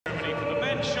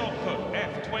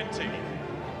F20.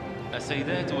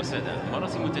 السيدات والسادة،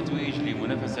 مراسم التتويج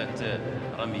لمنافسة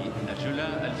رمي الجلة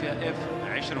الفئة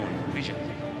F20 رجال.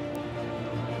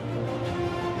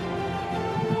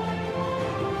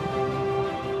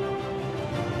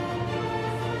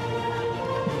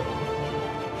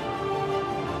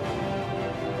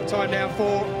 Time now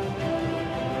for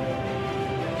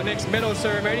the next medal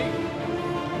ceremony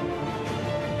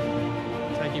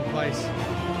taking place.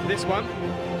 This one,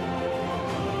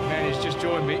 man has just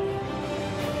joined me.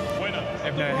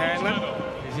 Ebno Handler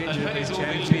is injured this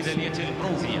championship.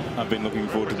 I've been looking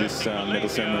forward to this medal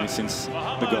ceremony since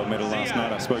the gold medal last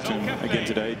night. I spoke to him again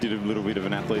today, did a little bit of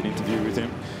an athlete interview with him.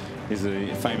 He's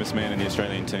a famous man in the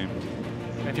Australian team.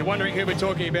 And if you're wondering who we're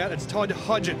talking about, it's Todd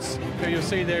HODGETTS, who you'll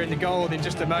see there in the gold in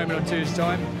just a moment or two's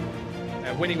time,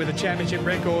 winning with a championship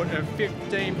record of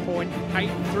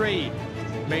 15.83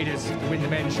 metres to win the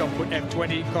men's shot put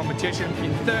F20 competition.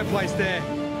 In third place there,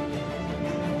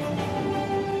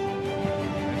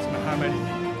 that's Mohammed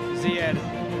Ziyad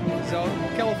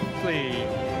ZOLKEFLI.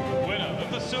 Winner of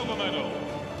the silver medal.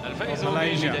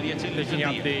 Malaysia picking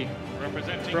up the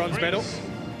bronze medal,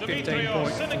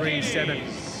 15.37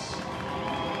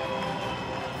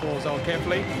 for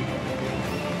ZOLKEFLI.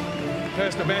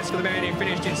 Personal best for the man who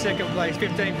finished in second place,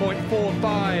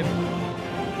 15.45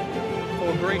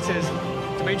 for Greece's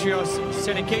Dimitrios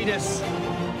SENIKIDIS.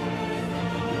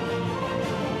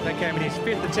 That came in his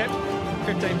fifth attempt,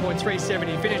 15.37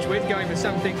 he finished with, going for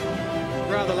something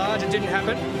rather large. It didn't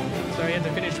happen, so he had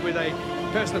to finish with a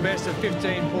personal best of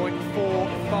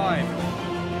 15.45.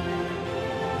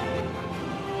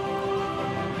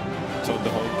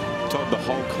 Todd the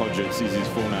Hulk HODGETTS is his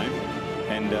full name,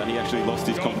 and he actually lost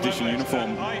his competition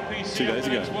uniform 2 days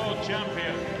ago. Well,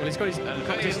 he's got his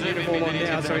competition uniform on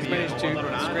now, so he's managed to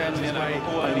scrounge his way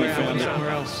around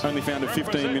somewhere else. Only found it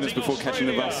 15 minutes before catching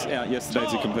the bus out yesterday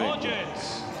to compete. Well,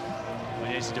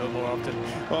 he needs to do it more often.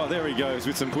 Oh, there he goes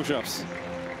with some push-ups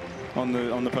on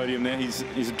the podium there.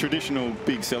 He's a traditional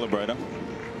big celebrator.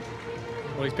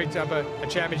 Well, he's picked up a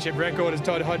championship record as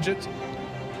Todd HODGETTS,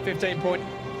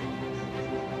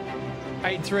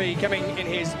 15.83 coming in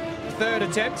his third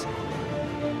attempt.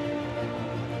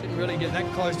 Didn't really get that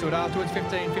close to it afterwards.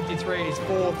 15.53 in his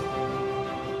fourth.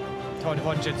 Todd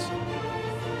HODGETTS.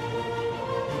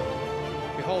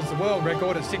 He holds the world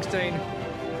record at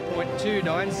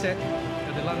 16.29, set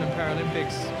at the London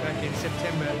Paralympics back in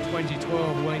September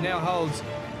 2012. Well, he now holds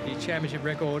the championship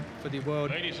record for the World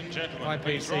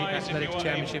IPC Athletics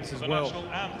Championships as well,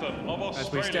 as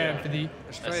we stand for the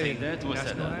Australian national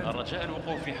anthem. الرجاء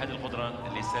الوقوف في حد القدرة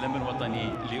للسلام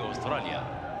الوطني لأستراليا.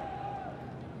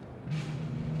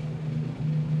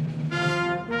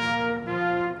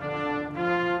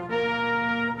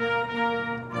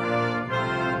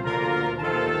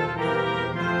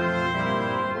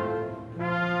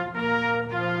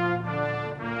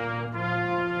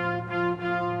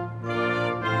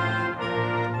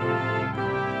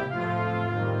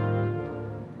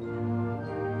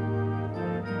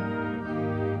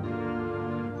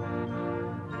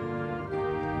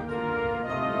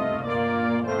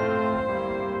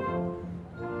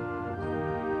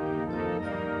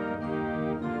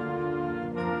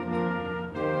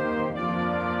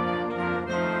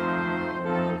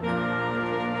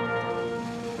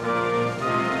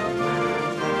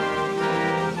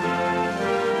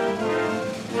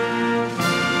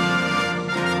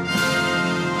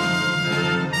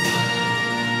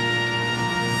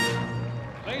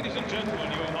 Ladies and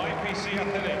gentlemen, your IPC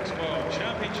Athletics World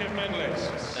Championship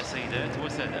medalists. السيدات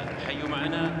والسادة، حيوا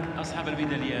معنا أصحاب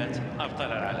الميداليات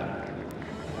أبطال العالم.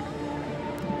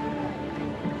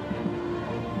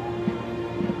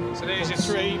 So there's your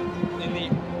three in the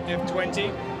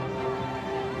F20.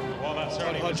 While that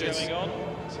ceremony was going on,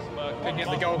 picking up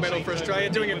the gold medal for Australia,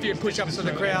 doing a few push-ups for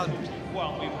the crowd.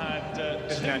 Well, we've had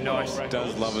Isn't that nice?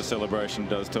 Does love a celebration,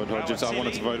 does Todd HODGETTS. I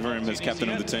wanted to vote for him as captain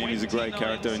of the team. He's a great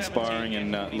character, inspiring,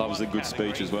 and loves a good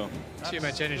speech as well. Too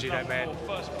much energy, that man.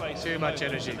 Too much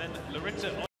energy.